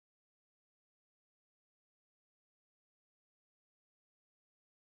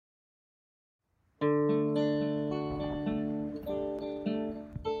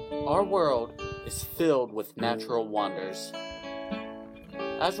Our world is filled with natural wonders.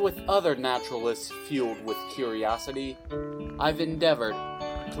 As with other naturalists fueled with curiosity, I've endeavored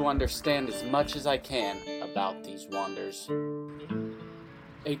to understand as much as I can about these wonders.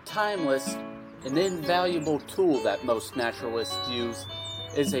 A timeless and invaluable tool that most naturalists use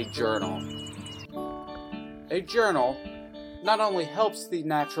is a journal. A journal not only helps the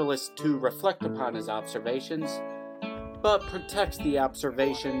naturalist to reflect upon his observations, but protects the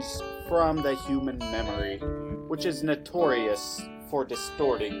observations from the human memory, which is notorious for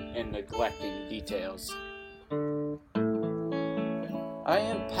distorting and neglecting details. I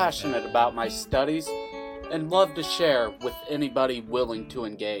am passionate about my studies and love to share with anybody willing to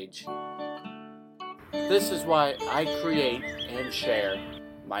engage. This is why I create and share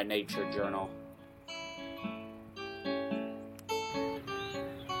my nature journal.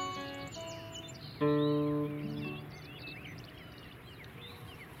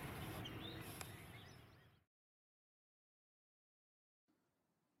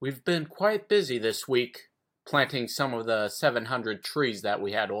 We've been quite busy this week planting some of the 700 trees that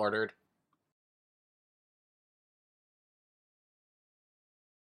we had ordered.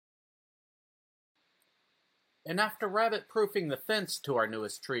 And after rabbit-proofing the fence to our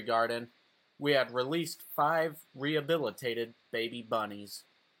newest tree garden, we had released 5 rehabilitated baby bunnies.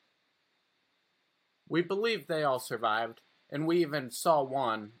 We believe they all survived, and we even saw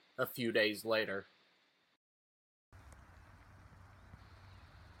one a few days later.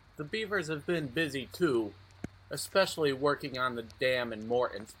 The beavers have been busy too, especially working on the dam in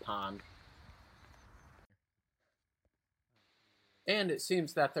Morton's Pond. And it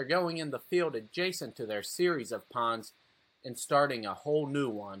seems that they're going in the field adjacent to their series of ponds and starting a whole new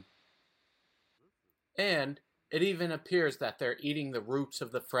one. And it even appears that they're eating the roots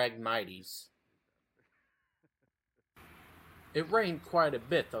of the Phragmites. It rained quite a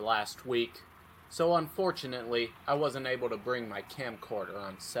bit the last week, so unfortunately I wasn't able to bring my camcorder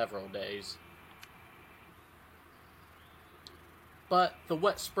on several days. But the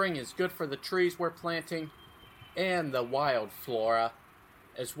wet spring is good for the trees we're planting and the wild flora,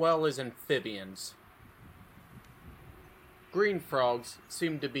 as well as amphibians. Green frogs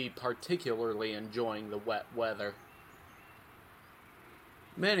seem to be particularly enjoying the wet weather.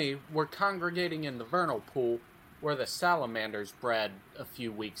 Many were congregating in the vernal pool where the salamanders bred a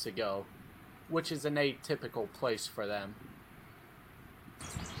few weeks ago, which is an atypical place for them.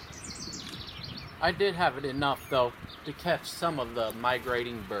 I did have it enough, though, to catch some of the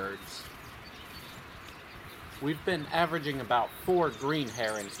migrating birds. We've been averaging about 4 green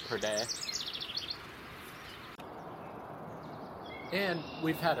herons per day. And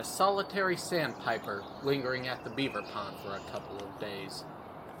we've had a solitary sandpiper lingering at the beaver pond for a couple of days.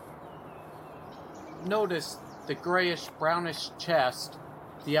 Notice the grayish-brownish chest,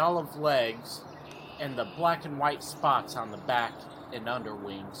 the olive legs, and the black and white spots on the back and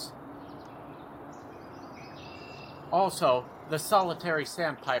underwings. Also, the solitary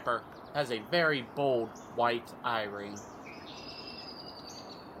sandpiper has a very bold white eye ring.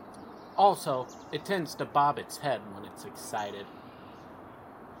 Also, it tends to bob its head when it's excited.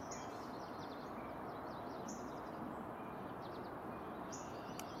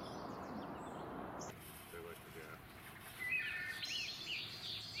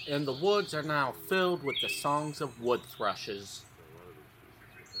 And the woods are now filled with the songs of wood thrushes.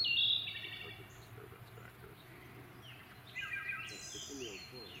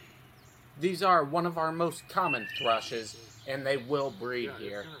 These are one of our most common thrushes, and they will breed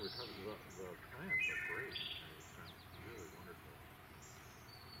here.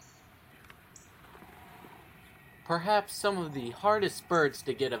 Perhaps some of the hardest birds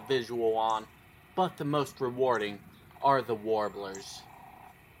to get a visual on, but the most rewarding, are the warblers.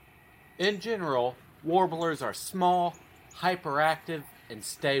 In general, warblers are small, hyperactive, and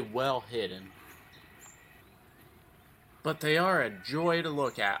stay well hidden. But they are a joy to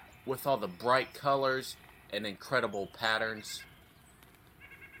look at, with all the bright colors and incredible patterns.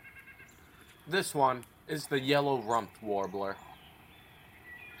 This one is the yellow-rumped warbler.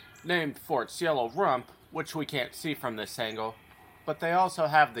 Named for its yellow rump, which we can't see from this angle, but they also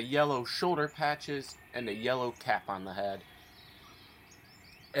have the yellow shoulder patches and a yellow cap on the head.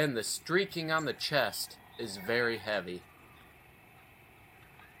 And the streaking on the chest is very heavy.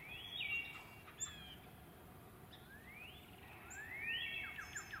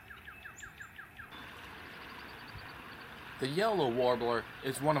 The yellow warbler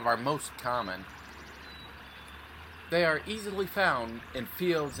is one of our most common. They are easily found in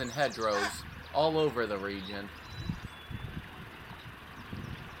fields and hedgerows all over the region.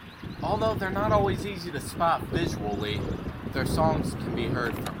 Although they're not always easy to spot visually, Their songs can be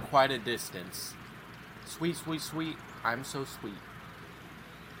heard from quite a distance. Sweet, sweet, sweet, I'm so sweet.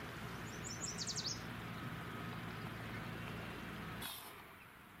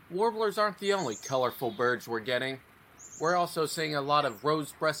 Warblers aren't the only colorful birds we're getting. We're also seeing a lot of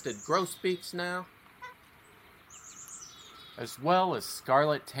rose-breasted grosbeaks now, as well as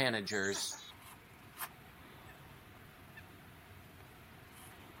scarlet tanagers.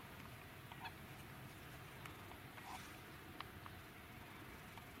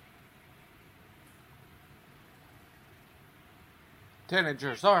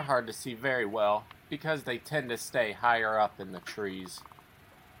 Tanagers are hard to see very well because they tend to stay higher up in the trees.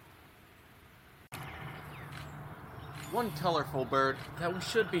 One colorful bird that we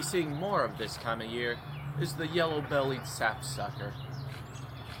should be seeing more of this time of year is the yellow-bellied sapsucker.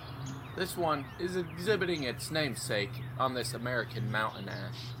 This one is exhibiting its namesake on this American mountain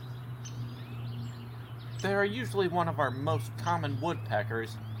ash. They are usually one of our most common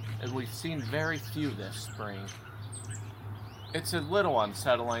woodpeckers, and we've seen very few this spring. It's a little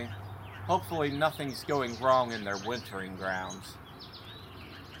unsettling. Hopefully nothing's going wrong in their wintering grounds.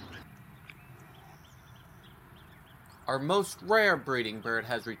 Our most rare breeding bird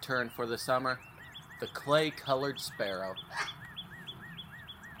has returned for the summer, the clay-colored sparrow.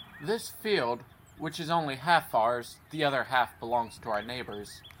 This field, which is only half ours, the other half belongs to our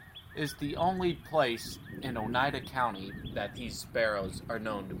neighbors, is the only place in Oneida County that these sparrows are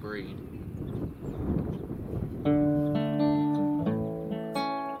known to breed.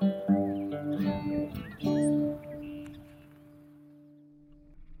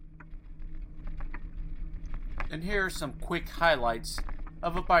 And here are some quick highlights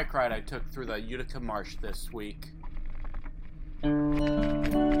of a bike ride I took through the Utica Marsh this week.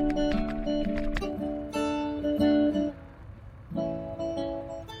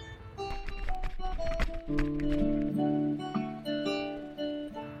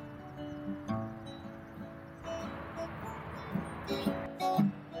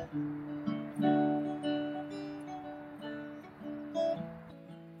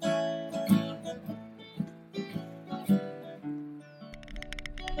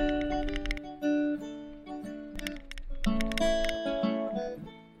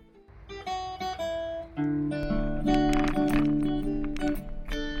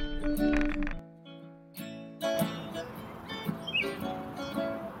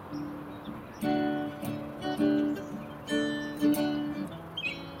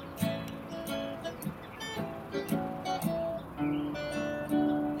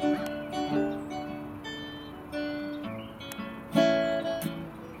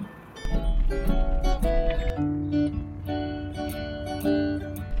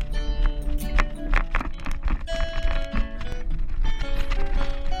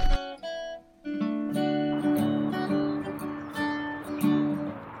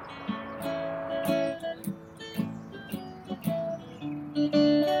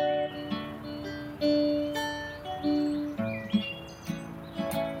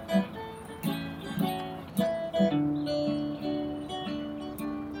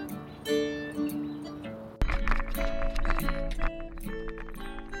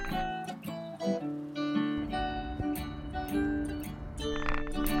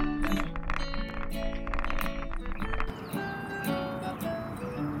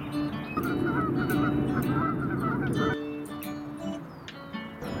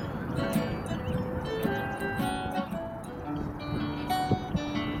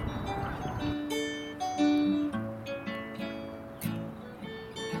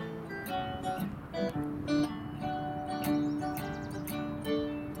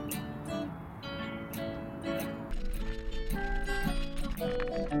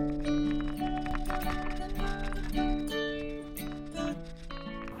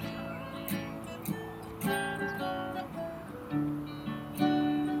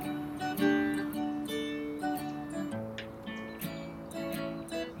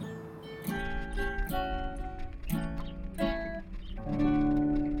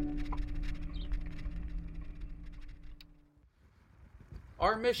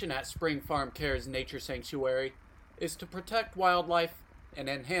 Our mission at Spring Farm Cares Nature Sanctuary is to protect wildlife and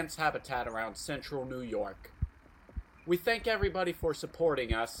enhance habitat around central New York. We thank everybody for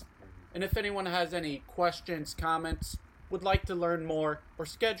supporting us, and if anyone has any questions, comments, would like to learn more, or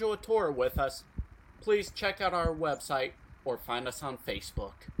schedule a tour with us, please check out our website or find us on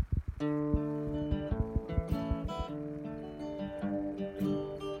Facebook.